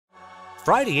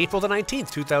Friday, April the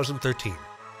 19th, 2013.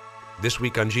 This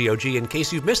week on GOG, in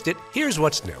case you've missed it, here's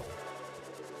what's new.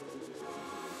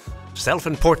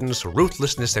 Self-importance,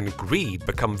 ruthlessness, and greed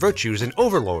become virtues in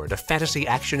Overlord, a fantasy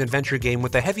action-adventure game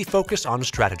with a heavy focus on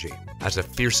strategy. As a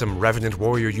fearsome revenant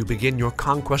warrior, you begin your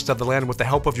conquest of the land with the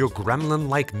help of your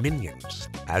gremlin-like minions.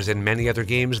 As in many other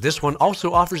games, this one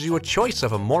also offers you a choice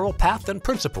of a moral path and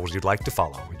principles you'd like to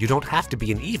follow. You don't have to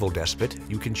be an evil despot.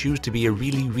 You can choose to be a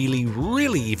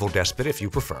really evil despot if you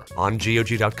prefer. On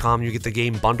GOG.com, you get the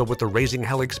game bundled with the Raising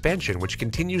Hell expansion, which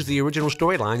continues the original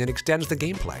storyline and extends the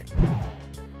gameplay.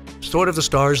 Sword of the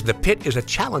Stars, The Pit is a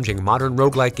challenging modern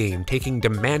roguelike game taking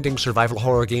demanding survival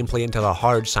horror gameplay into a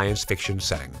hard science fiction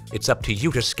setting. It's up to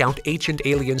you to scout ancient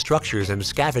alien structures and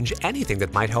scavenge anything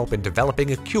that might help in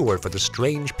developing a cure for the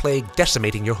strange plague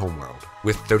decimating your homeworld.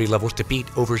 With 30 levels to beat,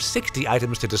 over 60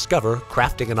 items to discover,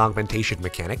 crafting and augmentation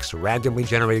mechanics, randomly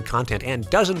generated content, and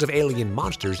dozens of alien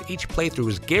monsters, each playthrough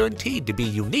is guaranteed to be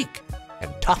unique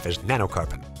and tough as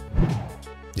nanocarbon.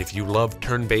 If you love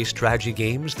turn-based strategy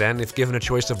games, then if given a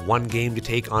choice of one game to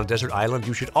take on a desert island,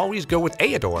 you should always go with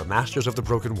Aeodor, Masters of the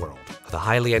Broken World. The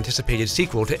highly anticipated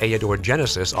sequel to Aeodor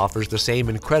Genesis offers the same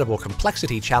incredible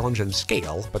complexity, challenge, and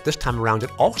scale, but this time around it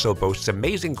also boasts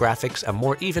amazing graphics, a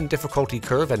more even difficulty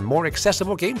curve, and more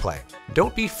accessible gameplay.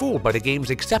 Don't be fooled by the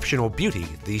game's exceptional beauty.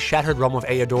 The shattered realm of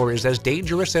Aeodor is as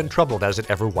dangerous and troubled as it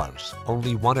ever was.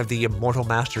 Only one of the immortal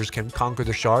masters can conquer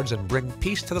the shards and bring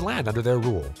peace to the land under their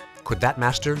rule. Could that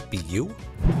master be you?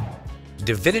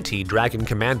 Divinity Dragon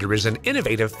Commander is an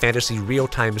innovative fantasy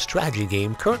real-time strategy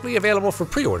game currently available for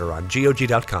pre-order on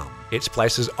GOG.com. It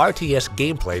splices RTS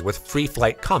gameplay with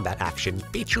free-flight combat action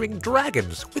featuring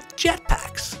dragons with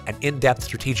jetpacks, an in-depth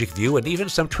strategic view, and even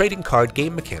some trading card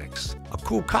game mechanics. A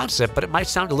cool concept, but it might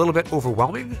sound a little bit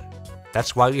overwhelming?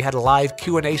 That's why we had a live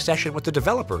Q&A session with the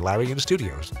developer, Larry in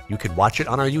Studios. You can watch it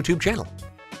on our YouTube channel.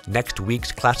 Next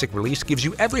week's classic release gives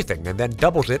you everything and then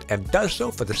doubles it and does so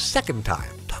for the second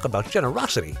time. Talk about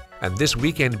generosity. And this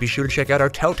weekend, be sure to check out our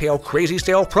Telltale Crazy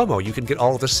Sale promo. You can get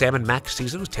all of the Sam & Max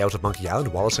seasons, Tales of Monkey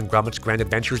Island, Wallace & Gromit's Grand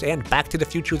Adventures, and Back to the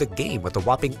Future the game with a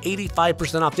whopping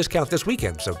 85% off discount this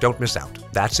weekend, so don't miss out.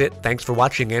 That's it. Thanks for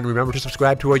watching, and remember to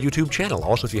subscribe to our YouTube channel.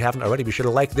 Also, if you haven't already, be sure to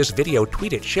like this video,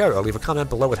 tweet it, share it, or leave a comment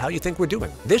below with how you think we're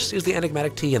doing. This is the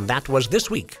Enigmatic T, and that was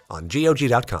This Week on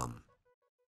GOG.com.